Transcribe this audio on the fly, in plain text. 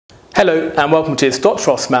Hello and welcome to this Dr.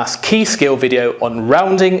 Ross Maths key skill video on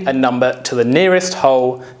rounding a number to the nearest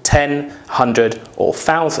whole, 10, 100 or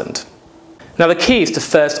 1000. Now the key is to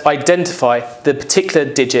first identify the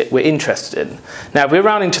particular digit we're interested in. Now if we're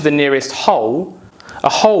rounding to the nearest whole, a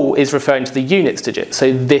whole is referring to the units digit,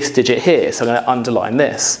 so this digit here, so I'm going to underline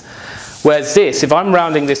this. Whereas this, if I'm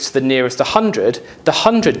rounding this to the nearest 100, the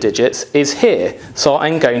 100 digits is here, so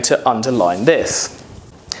I'm going to underline this.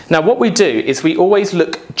 Now what we do is we always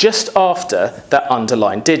look just after that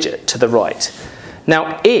underlined digit to the right.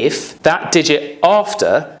 Now if that digit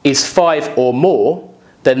after is 5 or more,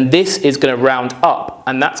 then this is going to round up,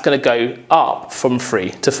 and that's going to go up from 3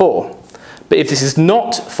 to 4. But if this is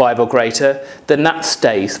not 5 or greater, then that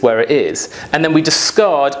stays where it is. And then we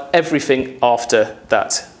discard everything after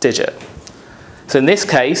that digit. So in this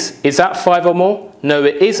case, is that 5 or more? No,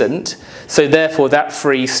 it isn't. So therefore that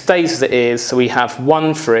 3 stays as it is. So we have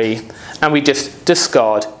 1 3, and we just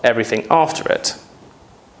discard everything after it.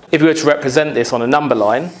 If we were to represent this on a number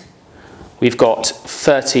line, we've got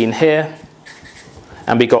 13 here,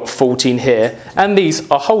 and we've got 14 here, and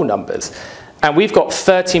these are whole numbers. And we've got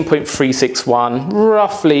 13.361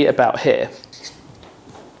 roughly about here.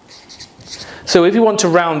 So if we want to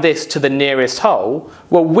round this to the nearest whole,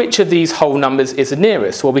 well, which of these whole numbers is the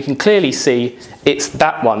nearest? Well, we can clearly see it's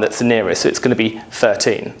that one that's the nearest, so it's going to be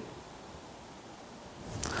 13.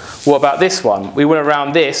 What about this one? We want to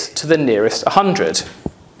round this to the nearest 100.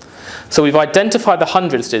 So we've identified the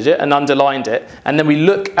hundreds digit and underlined it, and then we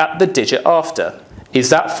look at the digit after. Is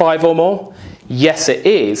that 5 or more? Yes, it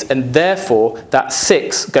is, and therefore that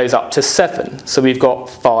 6 goes up to 7. So we've got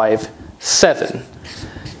 5, 7.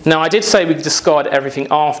 Now I did say we could discard everything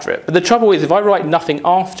after it, but the trouble is if I write nothing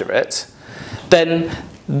after it, then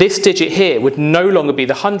this digit here would no longer be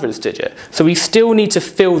the hundreds digit. So we still need to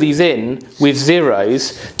fill these in with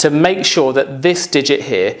zeros to make sure that this digit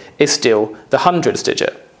here is still the hundreds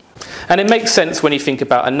digit. And it makes sense when you think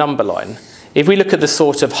about a number line. If we look at the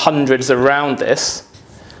sort of hundreds around this,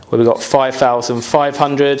 where we've got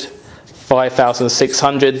 5,500,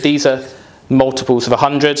 5,600, these are multiples of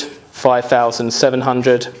 100,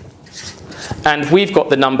 5,700, and we've got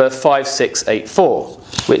the number 5684,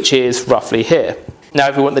 which is roughly here. Now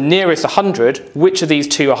if we want the nearest 100, which of these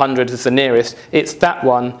two 100 is the nearest? It's that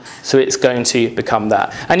one, so it's going to become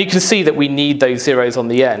that. And you can see that we need those zeros on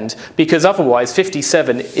the end, because otherwise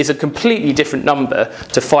 57 is a completely different number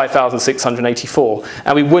to 5,684,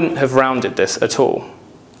 and we wouldn't have rounded this at all.